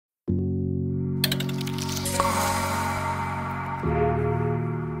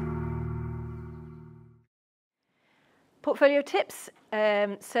Portfolio tips.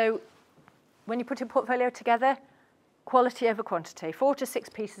 So when you put your portfolio together, quality over quantity. 4 to 6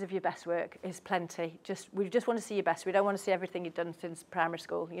 pieces of your best work is plenty. We just want to see your best. We don't want to see everything you've done since primary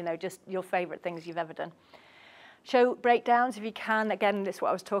school, you know, just your favourite things you've ever done. Show breakdowns if you can. Again, this is what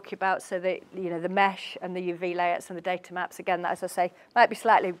I was talking about. So the mesh and the UV layouts and the data maps. Again, that, as I say, might be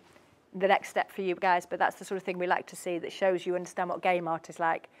slightly the next step for you guys, but that's the sort of thing we like to see that shows you understand what game art is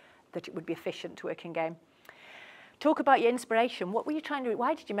like, that it would be efficient to work in game. Talk about your inspiration. What were you trying to do?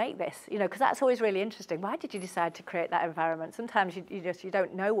 Why did you make this? You know, because that's always really interesting. Why did you decide to create that environment? Sometimes you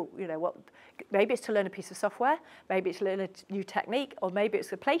don't know, you know, what. Maybe it's to learn a piece of software, maybe it's to learn a new technique, or maybe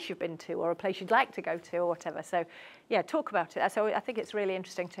it's a place you've been to or a place you'd like to go to or whatever. So yeah, talk about it. So I think it's really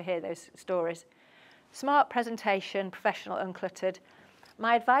interesting to hear those stories. Smart presentation, professional, uncluttered.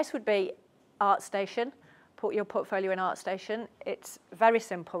 My advice would be ArtStation. Put your portfolio in ArtStation. It's very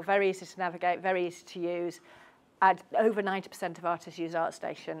simple, very easy to navigate, very easy to use. Over 90% of artists use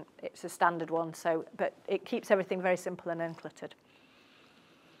ArtStation. It's a standard one, but it keeps everything very simple and uncluttered.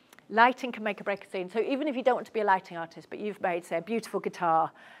 Lighting can make or break a scene. So even if you don't want to be a lighting artist, but you've made, say, a beautiful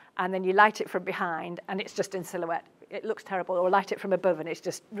guitar, and then you light it from behind, and it's just in silhouette, it looks terrible, or light it from above, and it's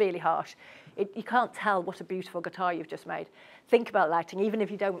just really harsh. You can't tell what a beautiful guitar you've just made. Think about lighting. Even if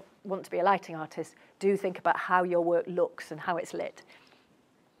you don't want to be a lighting artist, do think about how your work looks and how it's lit.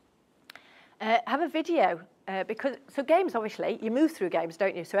 Have a video. So games, obviously, you move through games,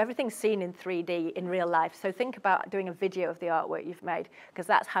 don't you? So everything's seen in 3D in real life. So think about doing a video of the artwork you've made, because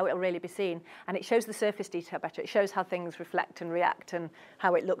that's how it'll really be seen. And it shows the surface detail better. It shows how things reflect and react and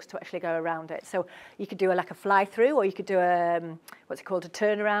how it looks to actually go around it. So you could do like a fly-through, or you could do what's it called, a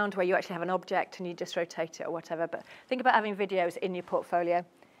turnaround, where you actually have an object and you just rotate it or whatever. But think about having videos in your portfolio.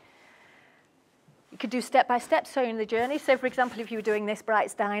 You could do step-by-step, showing the journey. So, for example, if you were doing this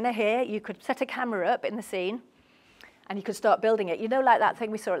Bright's Diner here, you could set a camera up in the scene, and you could start building it. You know, like that thing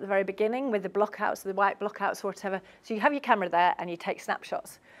we saw at the very beginning with the blockouts, the white blockouts or whatever. So you have your camera there, and you take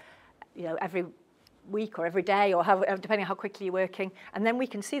snapshots, you know, every week or every day, or depending on how quickly you're working. And then we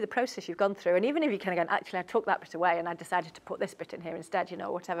can see the process you've gone through. And even if you kind of go, actually, I took that bit away, and I decided to put this bit in here instead, you know,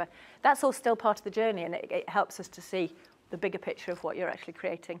 or whatever, that's all still part of the journey, and it helps us to see the bigger picture of what you're actually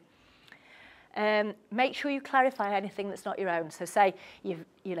creating. Make sure you clarify anything that's not your own. So say you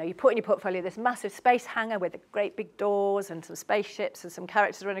put in your portfolio this massive space hangar with great big doors and some spaceships and some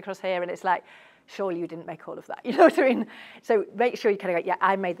characters running across here, and it's like, surely you didn't make all of that. You know what I mean? So make sure you kind of go, yeah,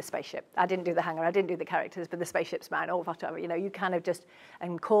 I made the spaceship. I didn't do the hangar. I didn't do the characters, but the spaceship's mine, or whatever. You know, you kind of just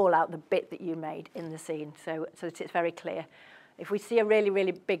call out the bit that you made in the scene, so that it's very clear. If we see a really,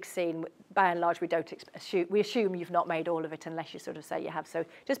 really big scene, by and large, we assume you've not made all of it unless you sort of say you have. So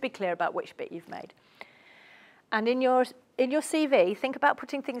just be clear about which bit you've made. And in your CV, think about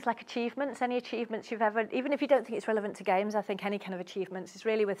putting things like achievements, any achievements you've ever, even if you don't think it's relevant to games, I think any kind of achievements is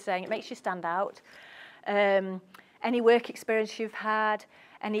really worth saying. It makes you stand out. Any work experience you've had,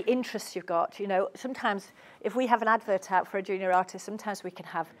 any interests you've got. You know, sometimes if we have an advert out for a junior artist, sometimes we can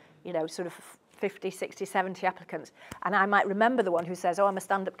have, you know, sort of 50, 60, 70 applicants. And I might remember the one who says, oh, I'm a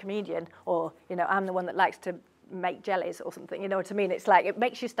stand-up comedian, or, you know, I'm the one that likes to make jellies or something. You know what I mean? It's like, it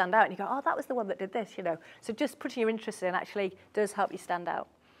makes you stand out, and you go, oh, that was the one that did this, you know. So just putting your interest in actually does help you stand out.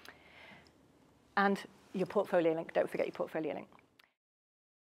 And your portfolio link, don't forget your portfolio link.